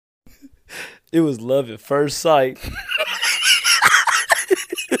It was love at first sight.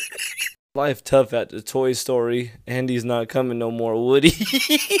 Life tough at the Toy Story. Andy's not coming no more, Woody.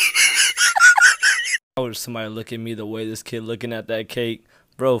 I wish somebody look at me the way this kid looking at that cake.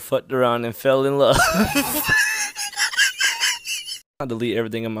 Bro fucked around and fell in love. I delete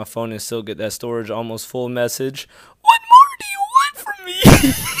everything on my phone and still get that storage almost full message. What more do you want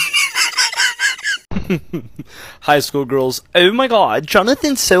from me? High school girls. Oh my god,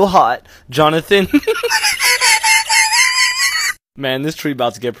 Jonathan's so hot. Jonathan. Man, this tree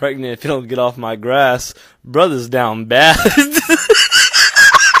about to get pregnant if you don't get off my grass. Brother's down bad.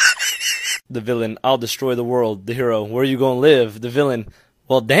 The villain, I'll destroy the world. The hero, where you gonna live? The villain,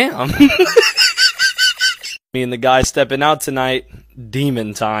 well damn. Me and the guy stepping out tonight.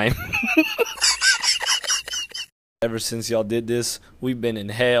 Demon time. Ever since y'all did this, we've been in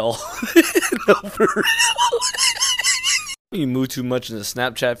hell. No, for real. You move too much and the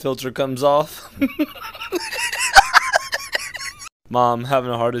Snapchat filter comes off. Mom,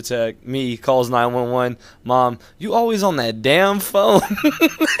 having a heart attack. Me, calls 911. Mom, you always on that damn phone.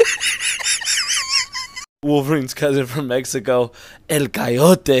 Wolverine's cousin from Mexico. El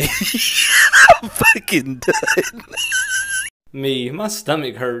Coyote. I'm fucking done. Me, my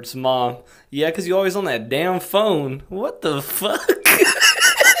stomach hurts, Mom. Yeah, 'cause you always on that damn phone. What the fuck?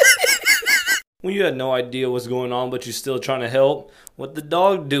 When you had no idea what's going on, but you still trying to help. What the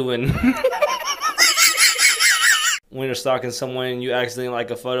dog doing? When you're stalking someone and you accidentally like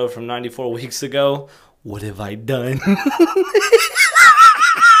a photo from 94 weeks ago. What have I done?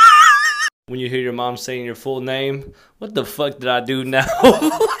 When you hear your mom saying your full name. What the fuck did I do now?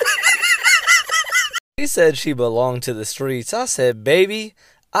 She said she belonged to the streets. I said, baby,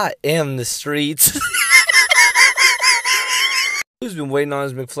 I am the streets. Who's been waiting on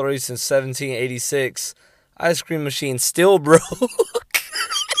his McFlurry since 1786? Ice cream machine still broke.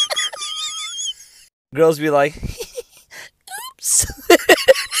 Girls be like, oops.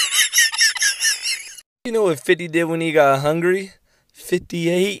 You know what 50 did when he got hungry?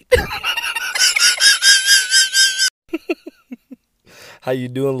 58. How you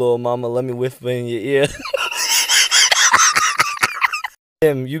doing, little mama? Let me whisper in your ear.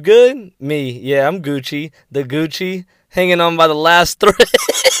 Him, you good? Me, yeah, I'm Gucci. The Gucci, hanging on by the last thread.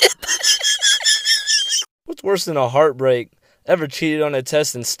 What's worse than a heartbreak? Ever cheated on a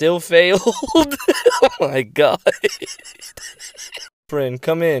test and still failed? Oh my god. Friend,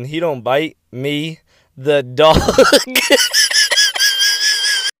 come in. He don't bite. Me, the dog.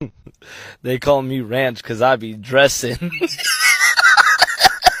 They call me Ranch 'cause I be dressing.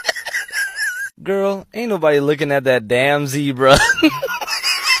 Girl, ain't nobody looking at that damn zebra.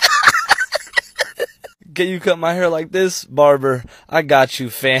 Can you cut my hair like this? Barber, I got you,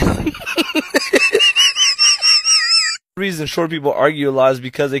 fam. The reason short people argue a lot is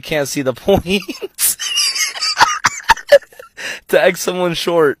because they can't see the point. To act someone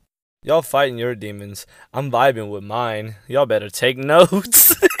short. Y'all fighting your demons. I'm vibing with mine. Y'all better take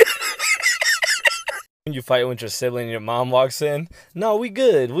notes. When you fight with your sibling and your mom walks in. No, we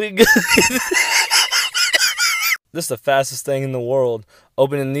good. We good. This is the fastest thing in the world.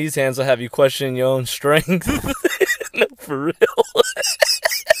 Opening these hands will have you questioning your own strength. No, for real.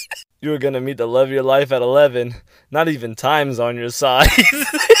 You were gonna meet the love of your life at 11. Not even time's on your side.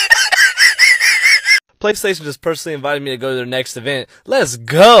 PlayStation just personally invited me to go to their next event. Let's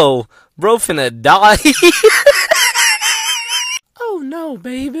go! Bro finna die. Oh no,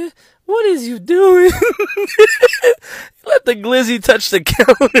 baby. What is you doing? Let the glizzy touch the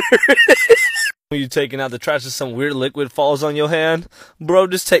counter. When you taking out the trash and some weird liquid falls on your hand. Bro,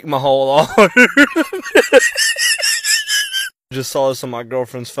 just take my whole arm. Just saw this on my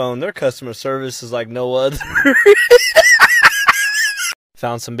girlfriend's phone. Their customer service is like no other.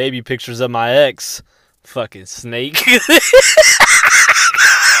 Found some baby pictures of my ex. Fucking snake.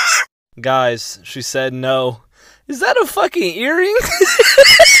 Guys, she said no. Is that a fucking earring?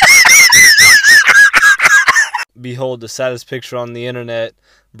 Behold the saddest picture on the internet.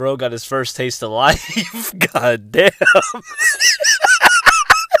 Bro got his first taste of life. God damn.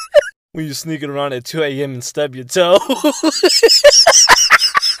 When you sneaking around at 2 a.m. and stub your toe.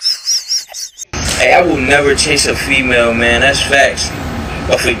 Hey, I will never chase a female, man. That's facts.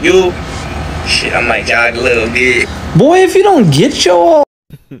 But for you, shit, I might jog a little bit. Boy, if you don't get your...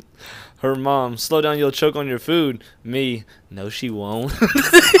 Her mom, slow down, you'll choke on your food. Me, no she won't.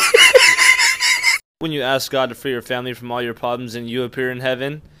 When you ask God to free your family from all your problems and you appear in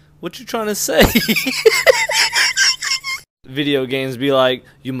heaven, what you trying to say? Video games be like,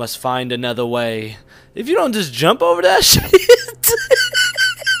 you must find another way. If you don't just jump over that shit.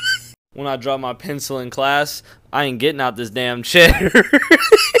 When I drop my pencil in class, I ain't getting out this damn chair.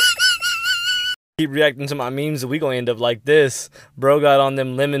 Keep reacting to my memes and we gonna end up like this. Bro got on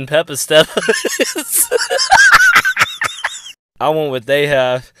them lemon pepper stuff. I want what they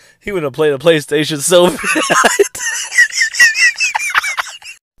have. He would have played a PlayStation so bad.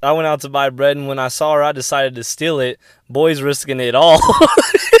 I went out to buy bread and when I saw her I decided to steal it. Boys risking it all.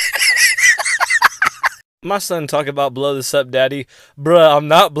 My son talk about blow this up, daddy. Bruh, I'm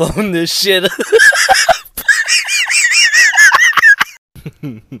not blowing this shit up.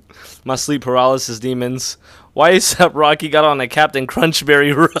 My sleep paralysis demons. Why ASAP Rocky got on a Captain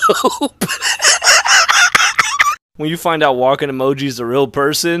Crunchberry rope? When you find out walking emoji's a real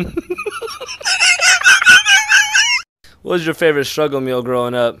person. What was your favorite struggle meal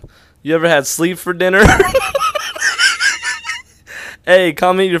growing up? You ever had sleep for dinner? Hey,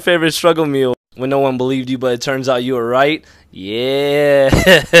 comment your favorite struggle meal. When no one believed you, but it turns out you were right. Yeah.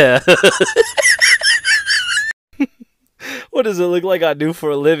 What does it look like I do for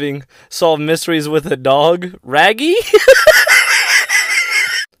a living? Solve mysteries with a dog? Raggy?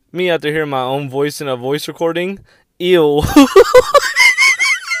 Me after hearing my own voice in a voice recording? Ew.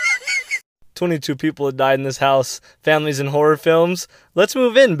 22 people have died in this house. Families in horror films. Let's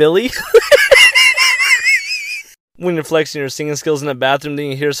move in, Billy. When you're flexing your singing skills in the bathroom,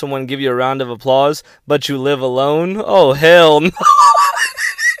 then you hear someone give you a round of applause, but you live alone? Oh, hell no.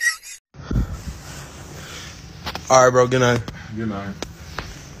 All right, bro. Good night. Good night.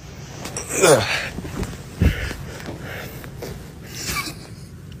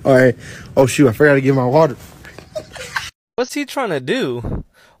 All right. Oh, shoot. I forgot to get my water. What's he trying to do?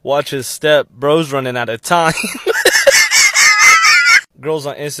 Watch his step. Bro's running out of time. Girls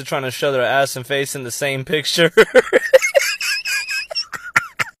on Insta trying to show their ass and face in the same picture.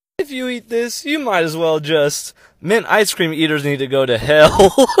 If you eat this, you might as well just... Men ice cream eaters need to go to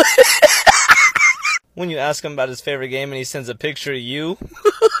hell. When you ask him about his favorite game and he sends a picture of you.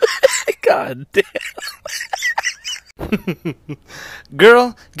 God damn.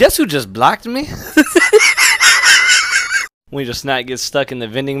 Girl, guess who just blocked me? When your snack gets stuck in the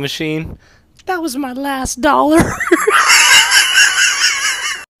vending machine. That was my last $1.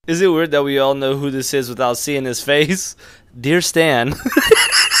 Is it weird that we all know who this is without seeing his face? Dear Stan.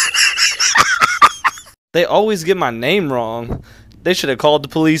 They always get my name wrong. They should have called the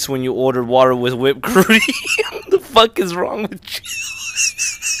police when you ordered water with whipped cream. The fuck is wrong with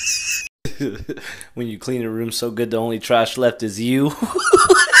you? When you clean your room so good the only trash left is you.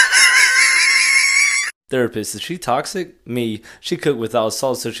 Therapist, is she toxic? Me. She cooked without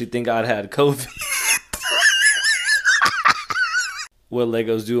salt so she think I'd had COVID. What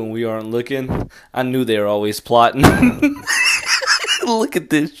Legos do when we aren't looking? I knew they were always plotting. Look at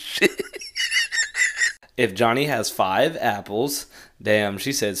this shit. If Johnny has 5 apples, damn,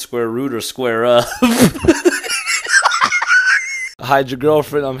 she said square root or square up. Hide your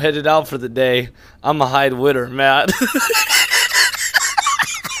girlfriend, I'm headed out for the day. I'ma hide with her, Matt.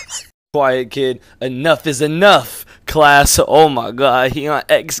 Quiet kid, enough is enough. Class, oh my god, he on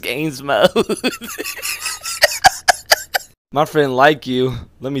X Games mode. My friend like you.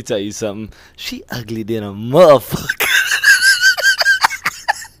 Let me tell you something. She ugly than a motherfucker.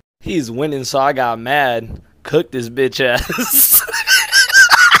 He's winning, so I got mad. Cooked this bitch ass.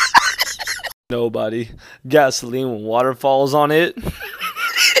 Nobody. Gasoline when water falls on it.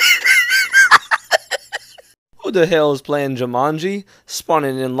 Who the hell is playing Jumanji?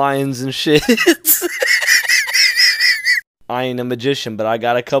 Spawning in lions and shit. I ain't a magician, but I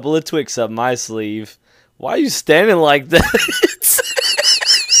got a couple of Twix up my sleeve. Why are you standing like that?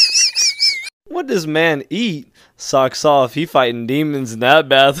 What does man eat? Socks off, he fighting demons in that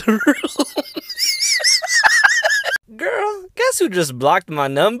bathroom. Girl, guess who just blocked my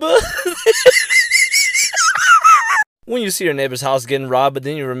number? When you see your neighbor's house getting robbed, but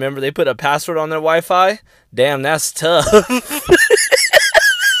then you remember they put a password on their Wi-Fi? Damn, that's tough.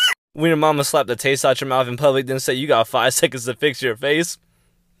 When your mama slapped the taste out your mouth in public, then say you got 5 seconds to fix your face.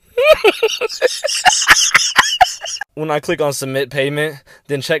 When I click on submit payment,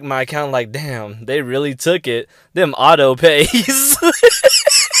 then check my account like, damn, they really took it. Them auto pays.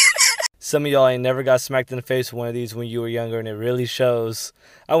 Some of y'all ain't never got smacked in the face with one of these when you were younger, and it really shows.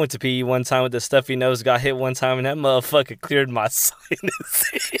 I went to PE one time with the stuffy nose, got hit one time, and that motherfucker cleared my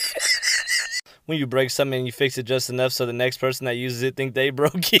sinus. When you break something and you fix it just enough so the next person that uses it think they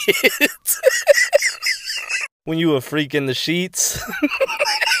broke it. When you a freak in the sheets.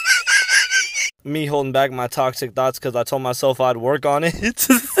 Me holding back my toxic thoughts because I told myself I'd work on it.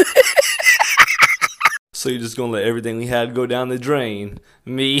 So you're just gonna let everything we had go down the drain?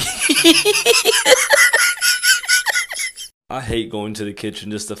 Me. I hate going to the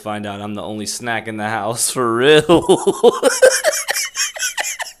kitchen just to find out I'm the only snack in the house, for real.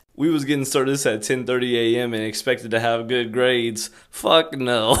 We was getting started this at 10:30 a.m. and expected to have good grades. Fuck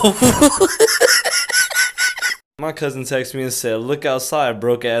no. My cousin texted me and said, "Look outside,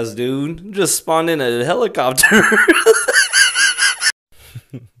 broke ass dude. Just spawned in a helicopter."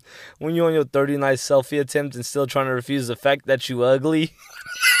 When you on your 30-night selfie attempt and still trying to refuse the fact that you ugly.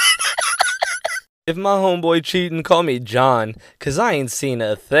 If my homeboy cheating, call me John, cause I ain't seen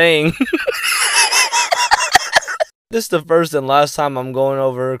a thing. This the first and last time I'm going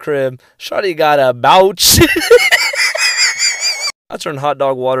over her crib. Shawty got a bouch. I turn hot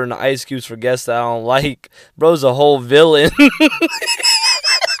dog water into ice cubes for guests that I don't like. Bro's a whole villain.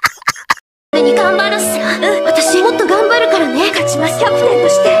 頑張ろっす。私もっと頑張るからね。勝ちます。キャプテンと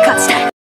して勝ちたい。